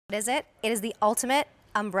What is it? It is the ultimate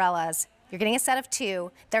umbrellas. You're getting a set of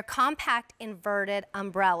 2. They're compact inverted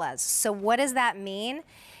umbrellas. So what does that mean?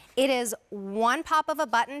 It is 1 pop of a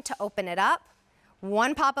button to open it up,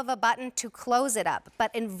 1 pop of a button to close it up.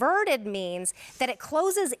 But inverted means that it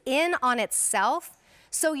closes in on itself,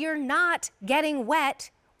 so you're not getting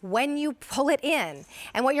wet when you pull it in.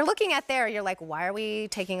 And what you're looking at there, you're like, why are we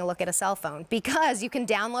taking a look at a cell phone? Because you can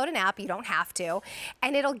download an app, you don't have to,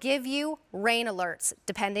 and it'll give you rain alerts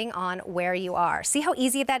depending on where you are. See how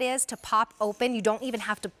easy that is to pop open? You don't even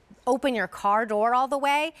have to open your car door all the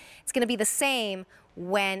way. It's gonna be the same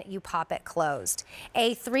when you pop it closed.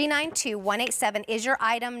 A392187 is your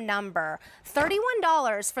item number.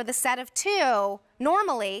 $31 for the set of 2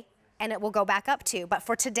 normally, and it will go back up to, but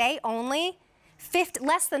for today only,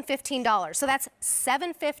 less than $15. So that's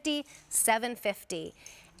 $750, $750.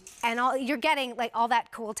 And you're getting like all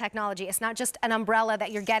that cool technology. It's not just an umbrella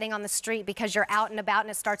that you're getting on the street because you're out and about and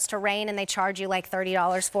it starts to rain and they charge you like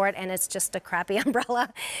 $30 for it and it's just a crappy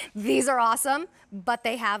umbrella. These are awesome, but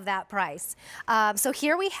they have that price. So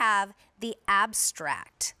here we have the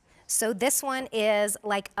Abstract. So this one is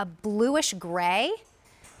like a bluish gray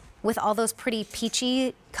with all those pretty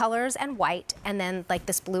peachy colors and white, and then like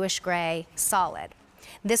this bluish gray solid.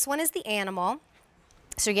 This one is the Animal.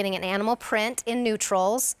 So you're getting an animal print in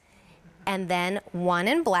neutrals, and then 1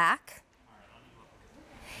 in black.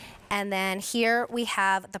 And then here we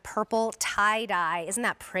have the purple tie-dye. Isn't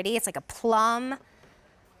that pretty? It's like a plum.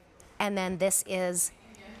 And then this is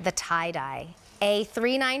the tie-dye.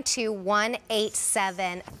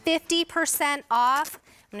 A392187, 50% off.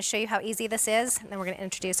 I'm gonna show you how easy this is, and then we're gonna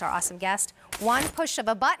introduce our awesome guest. 1 push of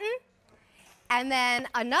a button, and then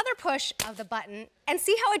another push of the button, and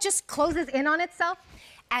see how it just closes in on itself?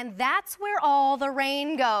 And that's where all the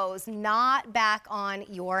rain goes, not back on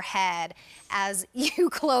your head as you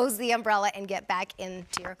close the umbrella and get back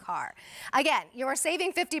into your car. Again, you're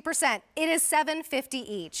saving 50%. It is $750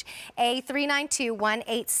 each.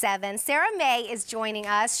 A392187. Sarah May is joining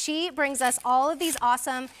us. She brings us all of these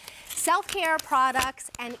awesome self-care products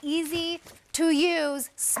and easy to use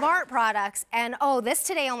smart products. And oh, this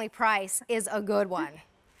today only price is a good one.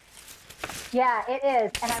 Yeah, it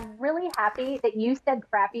is. And I'm really happy that you said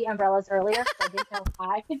crappy umbrellas earlier, so I didn't know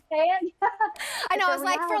how I could say it. I know, it's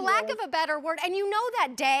like, for lack of a better word, and you know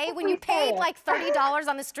that day when you paid like $30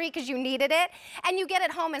 on the street because you needed it, and you get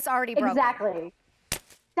it home and it's already broken. Exactly.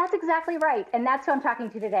 That's exactly right. And that's who I'm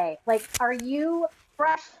talking to today. Like, are you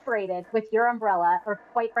frustrated with your umbrella, or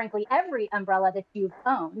quite frankly, every umbrella that you've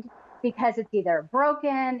owned, because it's either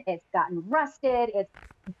broken, it's gotten rusted, it's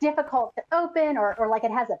difficult to open, or like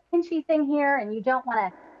it has a pinchy thing here and you don't want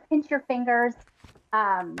to pinch your fingers?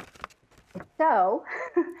 So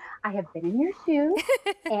I have been in your shoes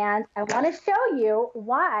and I want to show you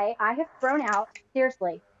why I have thrown out,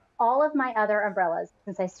 seriously, all of my other umbrellas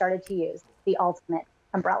since I started to use the Ultimate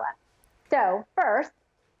umbrella. So first,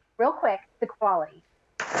 real quick, the quality.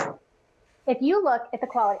 If you look at the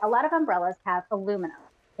quality, a lot of umbrellas have aluminum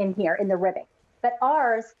in here in the ribbing, but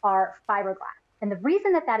ours are fiberglass. And the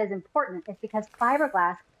reason that that is important is because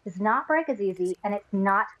fiberglass does not break as easy and it's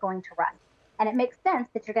not going to rust. And it makes sense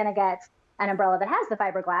that you're going to get an umbrella that has the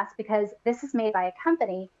fiberglass because this is made by a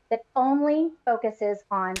company that only focuses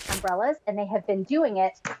on umbrellas, and they have been doing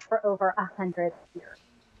it for over 100 years.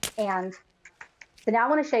 And so now I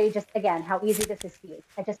want to show you just again how easy this is to use.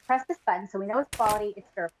 I just press this button so we know it's quality, it's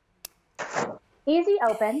durable. Easy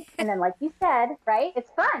open, and then like you said, right? It's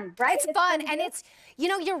fun, right? It's fun, and it's, you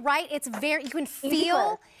know, you're right. It's very, you can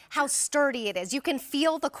feel how sturdy it is. You can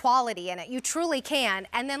feel the quality in it. You truly can.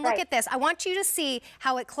 And then look at this. I want you to see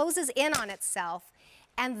how it closes in on itself,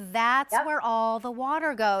 and that's where all the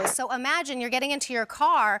water goes. So imagine you're getting into your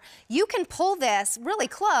car. You can pull this really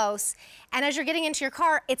close, and as you're getting into your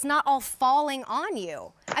car, it's not all falling on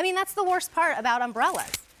you. I mean, that's the worst part about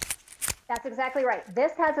umbrellas. That's exactly right.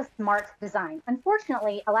 This has a smart design.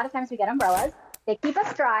 Unfortunately, a lot of times we get umbrellas, they keep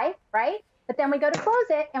us dry, right? But then we go to close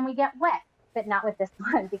it and we get wet, but not with this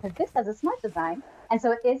one because this has a smart design. And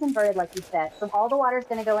so it is inverted, like you said. So all the water is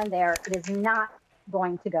going to go in there. It is not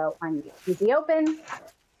going to go on you. Easy open,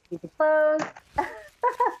 easy close.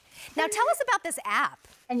 Now tell us about this app.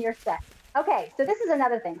 And you're set. Okay, so this is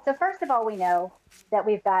another thing. So first of all, we know that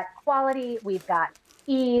we've got quality, we've got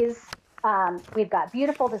ease, we've got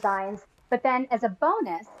beautiful designs. But then as a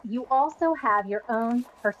bonus, you also have your own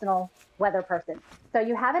personal weather person. So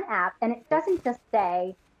you have an app, and it doesn't just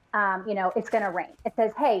say, you know, it's going to rain. It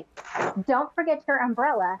says, hey, don't forget your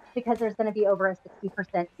umbrella because there's going to be over a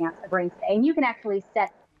 60% chance of rain today. And you can actually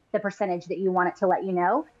set the percentage that you want it to let you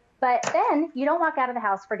know. But then you don't walk out of the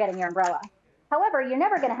house forgetting your umbrella. However, you're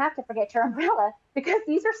never going to have to forget your umbrella because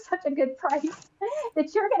these are such a good price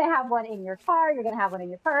that you're going to have one in your car, you're going to have one in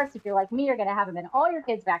your purse. If you're like me, you're going to have them in all your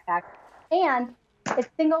kids' backpacks. And it's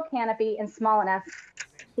single canopy and small enough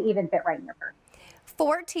to even fit right in your purse.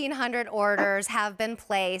 1,400 orders have been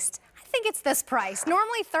placed. I think it's this price.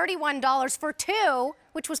 Normally $31 for 2,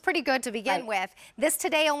 which was pretty good to begin with. This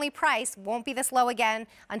today only price won't be this low again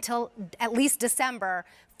until at least December.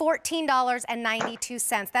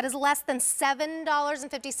 $14.92. That is less than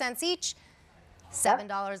 $7.50 each.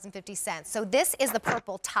 $7.50. So this is the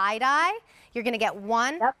purple tie-dye. You're going to get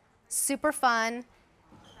one super fun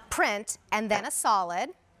print and then a solid.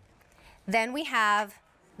 Then we have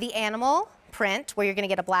the animal print, where you're going to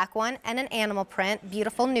get a black one and an animal print.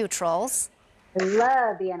 Beautiful neutrals. I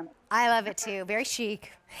love the animal. I love it too. Very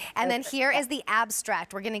chic. And then here is the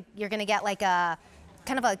abstract. You're gonna get like a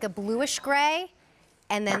kind of like a bluish gray,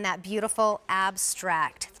 and then that beautiful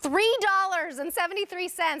abstract.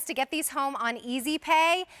 $3.73 to get these home on Easy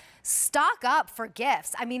Pay. Stock up for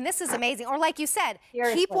gifts. I mean, this is amazing. Or like you said,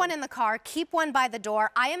 keep one in the car, keep one by the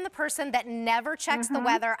door. I am the person that never checks the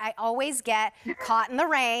weather. I always get caught in the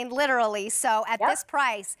rain, literally. So at this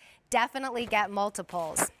price, definitely get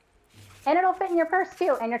multiples. And it'll fit in your purse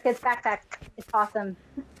too, and your kid's backpack. It's awesome.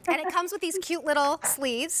 And it comes with these cute little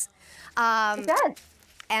sleeves. It does.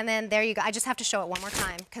 And then there you go. I just have to show it one more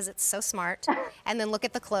time because it's so smart. And then look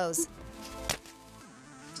at the clothes.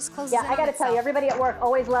 Just closes I got to tell you, everybody at work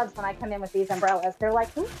always loves when I come in with these umbrellas. They're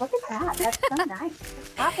like, ooh, look at that. That's so nice.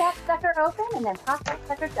 Pop that sucker open and then pop that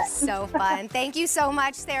sucker shut. So fun. Thank you so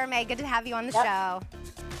much, Sarah Mae. Good to have you on the show.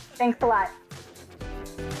 Thanks a lot.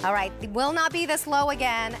 All right, it will not be this low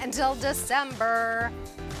again until December.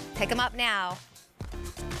 Pick them up now.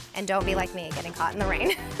 And don't be like me, getting caught in the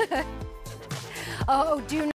rain. Oh, do